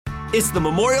It's the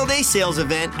Memorial Day sales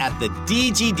event at the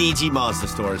DGDG Mazda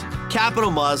stores.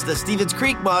 Capital Mazda, Stevens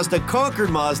Creek Mazda, Concord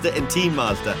Mazda, and Team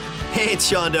Mazda. Hey, it's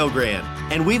Sean Delgrand.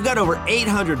 And we've got over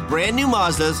 800 brand new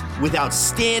Mazdas with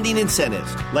outstanding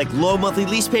incentives, like low monthly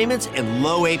lease payments and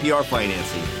low APR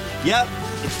financing. Yep,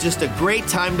 it's just a great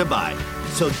time to buy.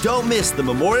 So don't miss the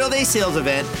Memorial Day sales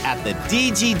event at the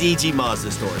DGDG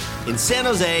Mazda stores in San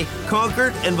Jose,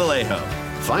 Concord, and Vallejo.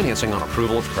 Financing on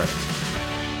approval of credit.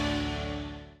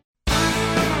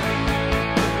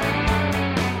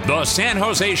 The San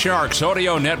Jose Sharks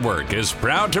Audio Network is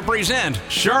proud to present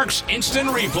Sharks Instant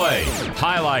Replay.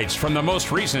 Highlights from the most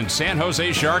recent San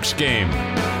Jose Sharks game.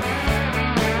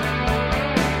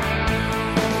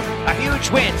 A huge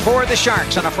win for the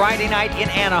Sharks on a Friday night in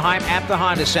Anaheim at the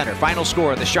Honda Center. Final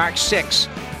score, the Sharks 6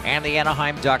 and the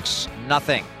Anaheim Ducks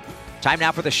nothing. Time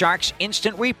now for the Sharks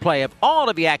Instant Replay of all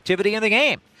of the activity in the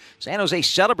game. San Jose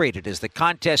celebrated as the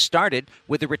contest started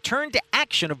with the return to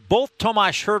action of both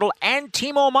Tomas Hertl and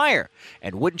Timo Meier.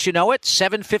 And wouldn't you know it,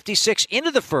 7:56 into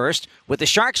the first, with the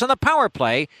Sharks on the power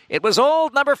play, it was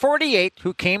old number 48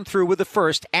 who came through with the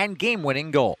first and game-winning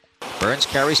goal. Burns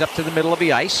carries up to the middle of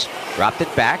the ice, dropped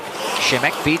it back.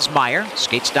 Šimek feeds Meier,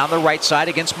 skates down the right side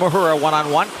against Mahura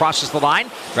one-on-one, crosses the line,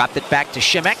 dropped it back to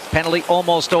Šimek. Penalty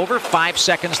almost over, 5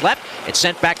 seconds left. It's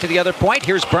sent back to the other point.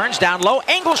 Here's Burns down low,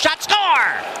 angle shot, score!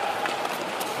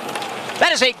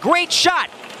 That is a great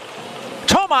shot.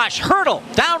 Tomas Hertl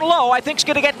down low, I think is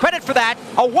going to get credit for that.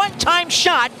 A one-time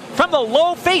shot from the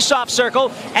low face-off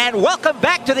circle, and welcome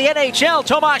back to the NHL,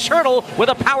 Tomas Hertl with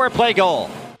a power play goal.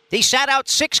 He sat out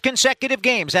 6 consecutive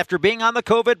games after being on the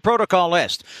COVID protocol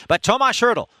list. But Tomas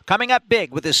Hertl coming up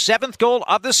big with his 7th goal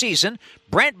of the season.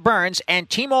 Brent Burns and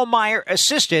Timo Meier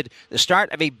assisted the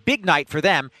start of a big night for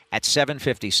them at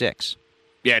 7:56.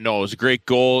 Yeah, no, it was a great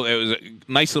goal. It was a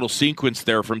nice little sequence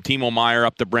there from Timo Meier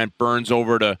up to Brent Burns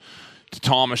over to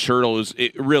Tomas Hertl.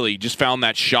 It really just found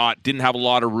that shot. Didn't have a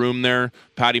lot of room there.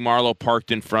 Patty Marleau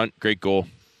parked in front. Great goal.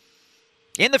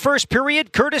 In the first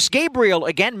period, Curtis Gabriel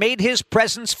again made his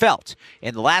presence felt.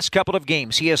 In the last couple of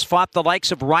games, he has fought the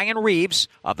likes of Ryan Reeves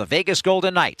of the Vegas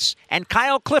Golden Knights and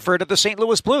Kyle Clifford of the St.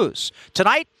 Louis Blues.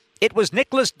 Tonight, it was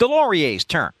Nicolas Deslauriers's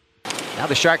turn. Now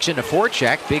the Sharks into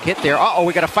forecheck. Big hit there.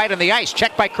 We got a fight on the ice.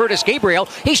 Checked by Curtis Gabriel.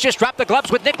 He's just dropped the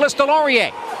gloves with Nicolas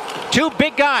Deslauriers. 2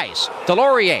 big guys.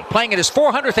 Deslauriers playing in his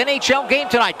 400th NHL game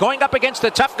tonight, going up against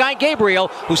the tough guy Gabriel,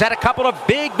 who's had a couple of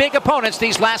big opponents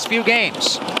these last few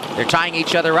games. They're tying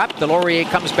each other up. Deslauriers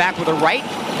comes back with a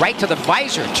right to the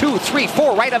visor. 2, 3,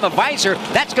 4 right on the visor.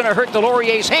 That's going to hurt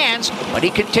Deslauriers's hands, but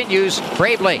he continues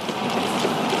bravely.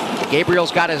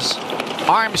 Gabriel's got his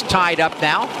arms tied up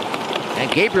now. And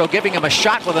Gabriel giving him a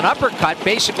shot with an uppercut,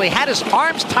 basically had his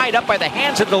arms tied up by the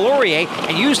hands of Deslauriers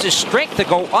and used his strength to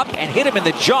go up and hit him in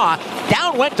the jaw.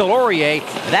 Down went Deslauriers,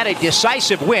 and that a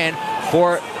decisive win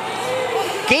for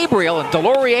Gabriel. And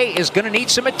Deslauriers is going to need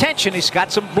some attention. He's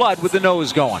got some blood with the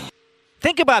nose going.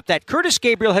 Think about that. Curtis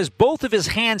Gabriel has both of his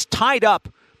hands tied up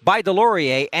by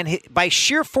Deslauriers, and by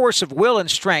sheer force of will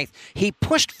and strength, he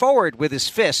pushed forward with his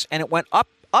fists, and it went up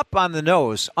on the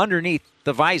nose underneath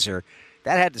the visor.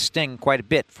 That had to sting quite a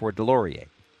bit for Deslauriers.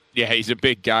 Yeah, he's a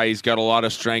big guy. He's got a lot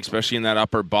of strength, especially in that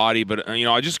upper body. But,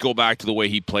 I just go back to the way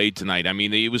he played tonight. I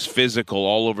mean, he was physical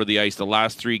all over the ice. The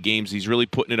last 3 games, he's really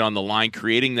putting it on the line,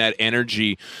 creating that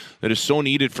energy that is so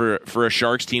needed for a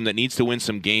Sharks team that needs to win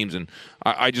some games. And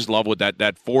I just love what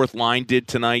that fourth line did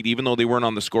tonight, even though they weren't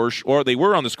on the score they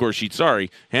were on the score sheet,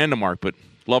 hand to Mark, but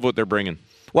love what they're bringing.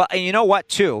 Well, and you know what,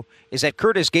 too, is that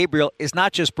Curtis Gabriel is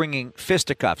not just bringing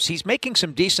fisticuffs. He's making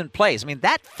some decent plays. I mean,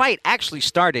 that fight actually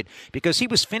started because he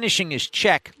was finishing his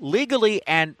check legally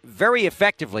and very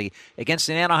effectively against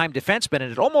an Anaheim defenseman,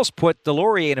 and it almost put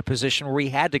Deslauriers in a position where he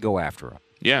had to go after him.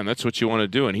 Yeah, and that's what you want to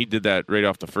do, and he did that right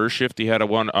off the first shift. He had a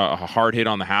hard hit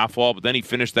on the half wall, but then he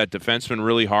finished that defenseman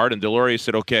really hard, and Deslauriers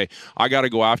said, okay, I got to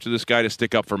go after this guy to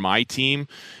stick up for my team,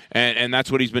 and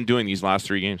that's what he's been doing these last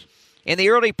 3 games. In the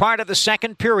early part of the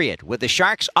second period, with the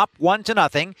Sharks up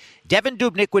 1-0, Devan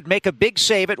Dubnyk would make a big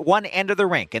save at one end of the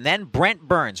rink. And then Brent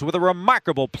Burns, with a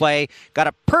remarkable play, got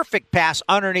a perfect pass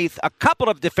underneath a couple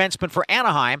of defensemen for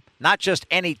Anaheim, not just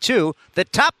any 2, the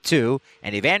top 2,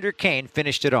 and Evander Kane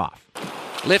finished it off.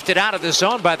 Lifted out of the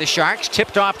zone by the Sharks,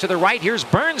 tipped off to the right. Here's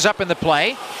Burns up in the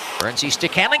play. Burns'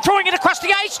 stick handling, throwing it across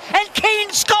the ice, and Kane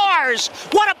scores!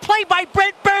 What a play by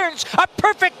Brent Burns! A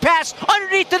perfect pass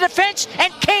underneath the defense,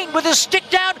 and Kane with his stick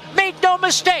down made no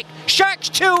mistake. Sharks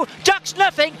 2, Ducks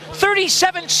nothing,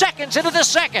 37 seconds into the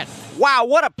second. Wow,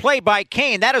 what a play by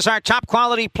Kane. That is our top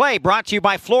quality play, brought to you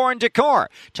by Floor &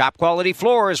 Decor. Top quality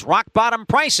floors, rock bottom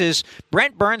prices.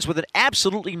 Brent Burns with an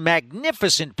absolutely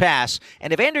magnificent pass.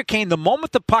 And Evander Kane, the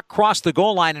moment the puck crossed the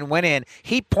goal line and went in,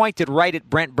 he pointed right at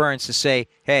Brent Burns to say,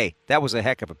 hey, that was a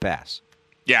heck of a pass.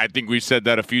 Yeah, I think we've said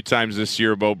that a few times this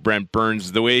year about Brent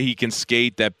Burns. The way he can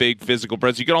skate, that big physical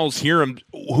presence. You can almost hear him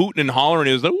hooting and hollering.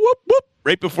 It was like, whoop, whoop.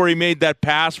 Right before he made that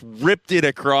pass, ripped it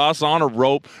across on a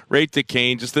rope right to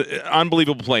Kane. Just an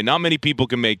unbelievable play. Not many people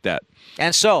can make that.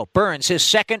 And so, Burns, his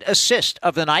second assist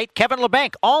of the night. Kevin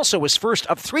Labanc, also his first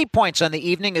of 3 points on the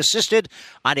evening, assisted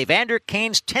on Evander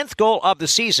Kane's 10th goal of the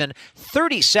season,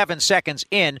 37 seconds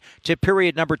in to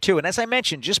period number 2. And as I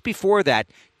mentioned, just before that,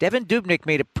 Devan Dubnyk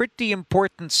made a pretty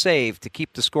important save to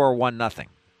keep the score 1-0.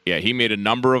 Yeah, he made a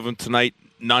number of them tonight.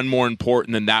 None more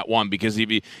important than that one, because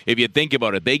if you think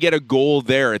about it, they get a goal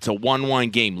there. It's a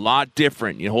 1-1 game. Lot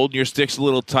different. You're holding your sticks a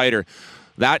little tighter.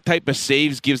 That type of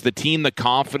saves gives the team the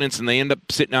confidence, and they end up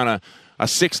sitting on a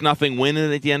 6-0 win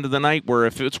at the end of the night, where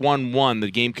if it's 1-1, the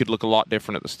game could look a lot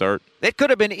different at the start. It could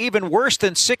have been even worse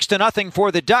than 6-0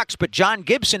 for the Ducks, but John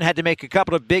Gibson had to make a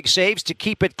couple of big saves to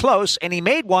keep it close, and he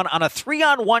made one on a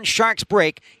 3-on-1 Sharks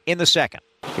break in the second.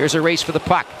 Here's a race for the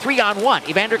puck. 3-on-1.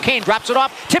 Evander Kane drops it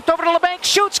off. Tipped over to Labanc.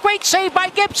 Shoots. Great save by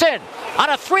Gibson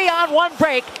on a 3-on-1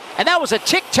 break. And that was a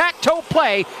tic-tac-toe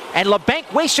play. And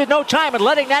Labanc wasted no time in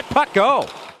letting that puck go.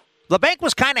 Labanc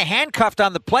was kind of handcuffed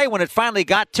on the play when it finally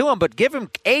got to him, but give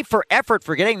him A for effort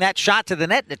for getting that shot to the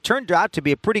net. And it turned out to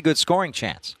be a pretty good scoring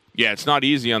chance. Yeah, it's not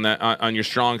easy on that on your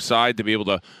strong side to be able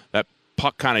to, that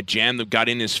puck kind of jammed, got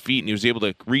in his feet, and he was able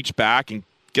to reach back and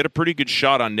get a pretty good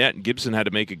shot on net, and Gibson had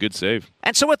to make a good save.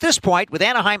 And so at this point, with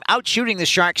Anaheim outshooting the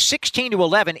Sharks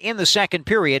 16-11 in the second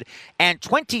period and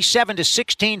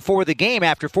 27-16 for the game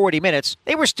after 40 minutes,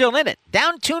 they were still in it.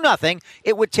 Down 2-0,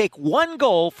 it would take one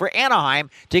goal for Anaheim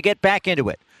to get back into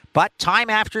it. But time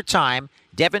after time,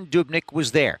 Devan Dubnyk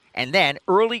was there. And then,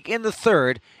 early in the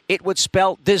third, it would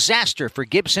spell disaster for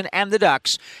Gibson and the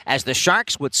Ducks as the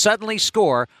Sharks would suddenly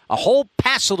score a whole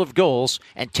passel of goals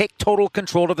and take total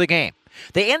control of the game.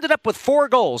 They ended up with 4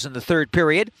 goals in the third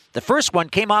period. The first one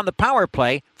came on the power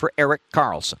play for Erik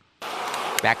Karlsson.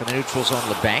 Back in the neutral zone,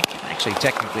 Labanc. Actually,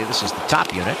 technically, this is the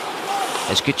top unit.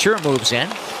 As Couture moves in,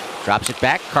 drops it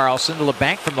back. Karlsson to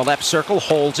Labanc from the left circle,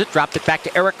 holds it, dropped it back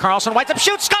to Erik Karlsson. Winds up,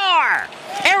 shoot, score!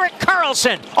 Erik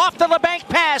Karlsson off the Labanc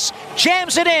pass,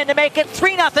 jams it in to make it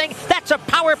 3-0. That's a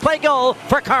power play goal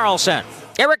for Karlsson.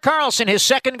 Erik Karlsson, his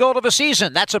second goal of the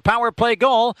season. That's a power play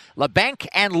goal. Labanc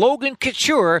and Logan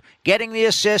Couture getting the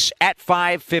assists at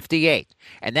 5:58.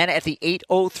 And then at the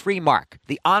 8:03 mark,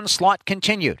 the onslaught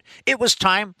continued. It was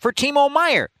time for Timo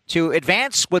Meier to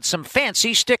advance with some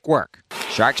fancy stick work.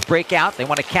 Sharks break out. They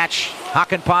want to catch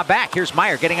Hakanpää back. Here's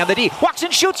Meier getting on the D. Walks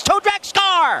and shoots. Toe drag,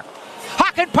 score!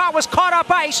 Hakanpää was caught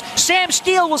off ice. Sam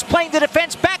Steele was playing the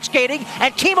defense back skating,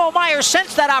 and Timo Meier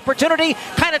sensed that opportunity,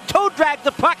 kind of toe dragged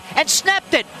the puck and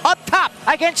snapped it up top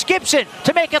against Gibson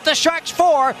to make it the Sharks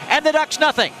 4 and the Ducks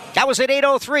nothing. That was at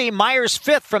 8:03. Meier's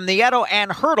 5th from Nieto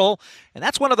and Hertl. And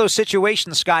that's one of those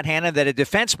situations, Scott Hannon, that a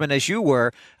defenseman, as you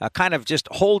were, kind of just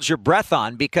holds your breath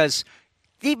on, because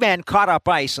the man caught up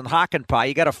ice on Hakanpää.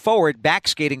 You got a forward back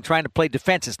skating trying to play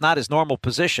defense. It's not his normal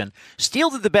position.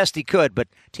 Steele did the best he could, but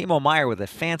Timo Meier with a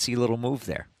fancy little move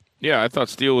there. Yeah, I thought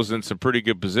Steele was in some pretty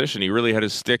good position. He really had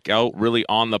his stick out, really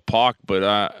on the puck, but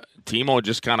Timo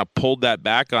just kind of pulled that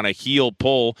back on a heel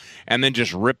pull and then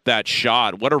just ripped that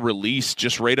shot. What a release,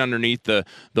 just right underneath the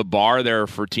bar there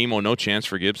for Timo. No chance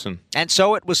for Gibson. And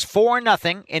so it was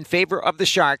 4-0 in favor of the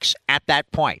Sharks at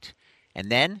that point. And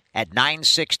then at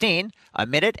 9:16, a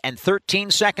minute and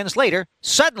 13 seconds later,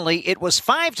 suddenly it was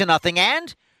 5-0,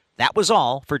 and that was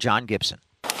all for John Gibson.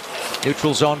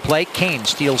 Neutral zone play. Kane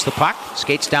steals the puck,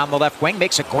 skates down the left wing,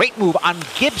 makes a great move on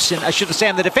Gibson, I should say,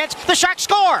 on the defense. The Sharks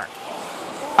score!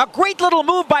 A great little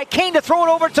move by Kane to throw it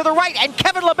over to the right, and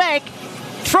Kevin Labanc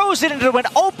throws it into an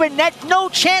open net. No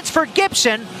chance for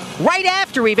Gibson. Right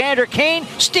after Evander Kane,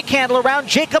 stick handle around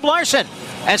Jacob Larson.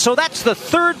 And so that's the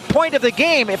third point of the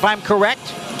game, if I'm correct,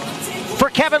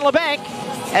 for Kevin Labanc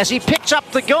as he picks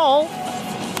up the goal,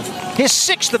 his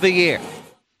 6th of the year.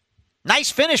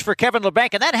 Nice finish for Kevin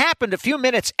Labanc, and that happened a few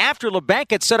minutes after Labanc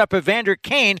had set up Evander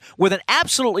Kane with an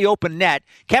absolutely open net.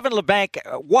 Kevin Labanc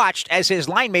watched as his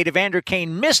line mate Evander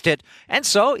Kane missed it, and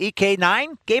so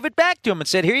EK9 gave it back to him and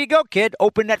said, "Here you go, kid,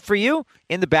 open net for you,"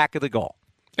 in the back of the goal.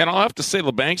 And I'll have to say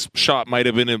Labanc's shot might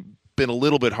have been a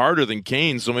little bit harder than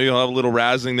Kane, so maybe I'll have a little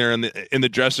razzing there in the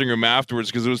dressing room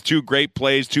afterwards, because it was 2 great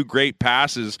plays, 2 great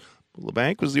passes,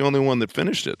 LeBanc was the only one that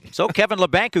finished it. So Kevin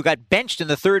LeBanc, who got benched in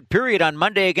the third period on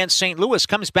Monday against St. Louis,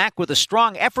 comes back with a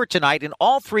strong effort tonight in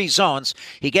all three zones.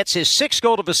 He gets his sixth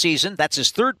goal of the season. That's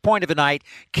his third point of the night.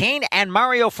 Kane and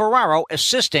Mario Ferraro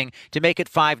assisting to make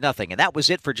it 5-0. And that was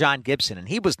it for John Gibson. And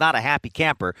he was not a happy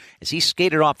camper as he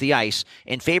skated off the ice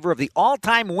in favor of the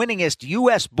all-time winningest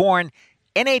U.S.-born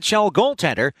NHL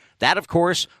goaltender, that, of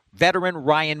course, veteran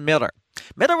Ryan Miller.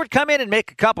 Miller would come in and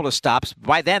make a couple of stops.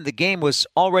 By then, the game was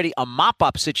already a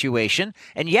mop-up situation,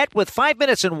 and yet with 5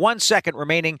 minutes and 1 second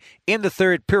remaining in the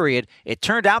third period, it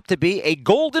turned out to be a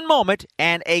golden moment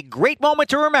and a great moment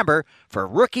to remember for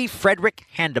rookie Frederick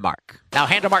Handemark. Now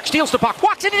Handemark steals the puck,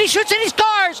 walks in and he shoots and he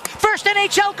scores! First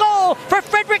NHL goal for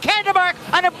Frederick Handemark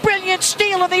on a brilliant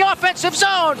steal in the offensive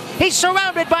zone. He's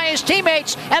surrounded by his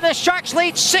teammates, and the Sharks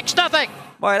lead 6-0.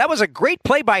 Boy, that was a great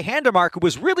play by Handemark, who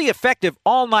was really effective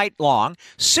all night long.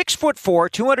 6'4",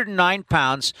 209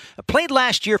 pounds. Played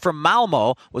last year for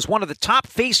Malmo, was one of the top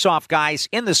face-off guys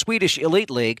in the Swedish Elite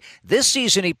League. This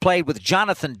season he played with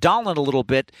Jonathan Dahlen a little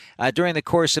bit during the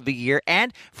course of the year.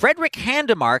 And Frederick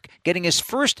Handemark getting his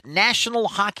first National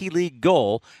Hockey League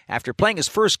goal after playing his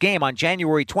first game on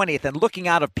January 20th and looking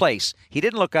out of place. He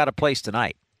didn't look out of place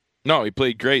tonight. No, he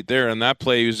played great there. And that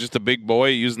play, he was just a big boy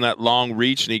using that long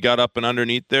reach, and he got up and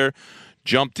underneath there,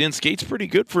 jumped in. Skates pretty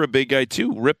good for a big guy,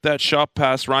 too. Ripped that shot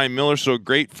past Ryan Miller. So a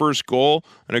great first goal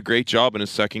and a great job in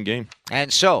his second game.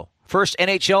 And so, first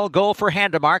NHL goal for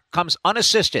Handemark comes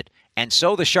unassisted. And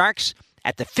so the Sharks,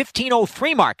 at the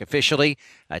 15:03 mark officially,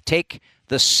 take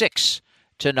the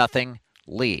 6-0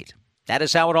 lead. That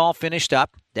is how it all finished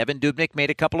up. Devan Dubnyk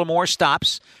made a couple of more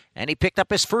stops, and he picked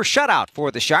up his first shutout for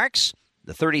the Sharks.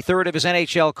 The 33rd of his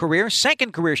NHL career,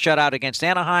 second career shutout against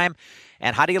Anaheim.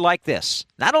 And how do you like this?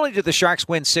 Not only did the Sharks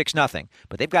win 6-0,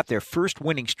 but they've got their first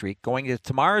winning streak going into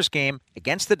tomorrow's game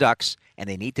against the Ducks, and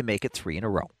they need to make it 3 in a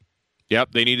row.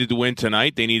 Yep, they needed to win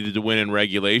tonight. They needed to win in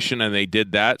regulation, and they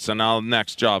did that. So now the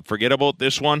next job. Forget about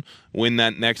this one. Win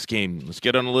that next game. Let's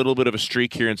get on a little bit of a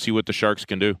streak here and see what the Sharks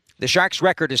can do. The Sharks'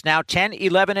 record is now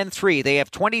 10-11-3. They have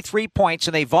 23 points,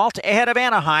 and they vault ahead of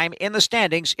Anaheim in the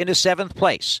standings into 7th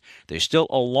place. There's still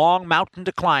a long mountain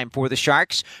to climb for the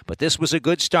Sharks, but this was a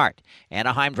good start.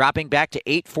 Anaheim dropping back to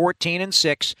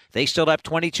 8-14-6. They still have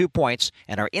 22 points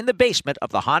and are in the basement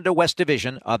of the Honda West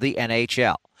Division of the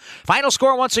NHL. Final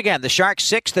score once again, the Sharks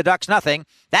 6, the Ducks nothing.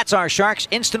 That's our Sharks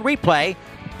Instant Replay.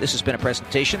 This has been a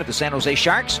presentation of the San Jose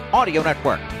Sharks Audio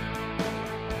Network.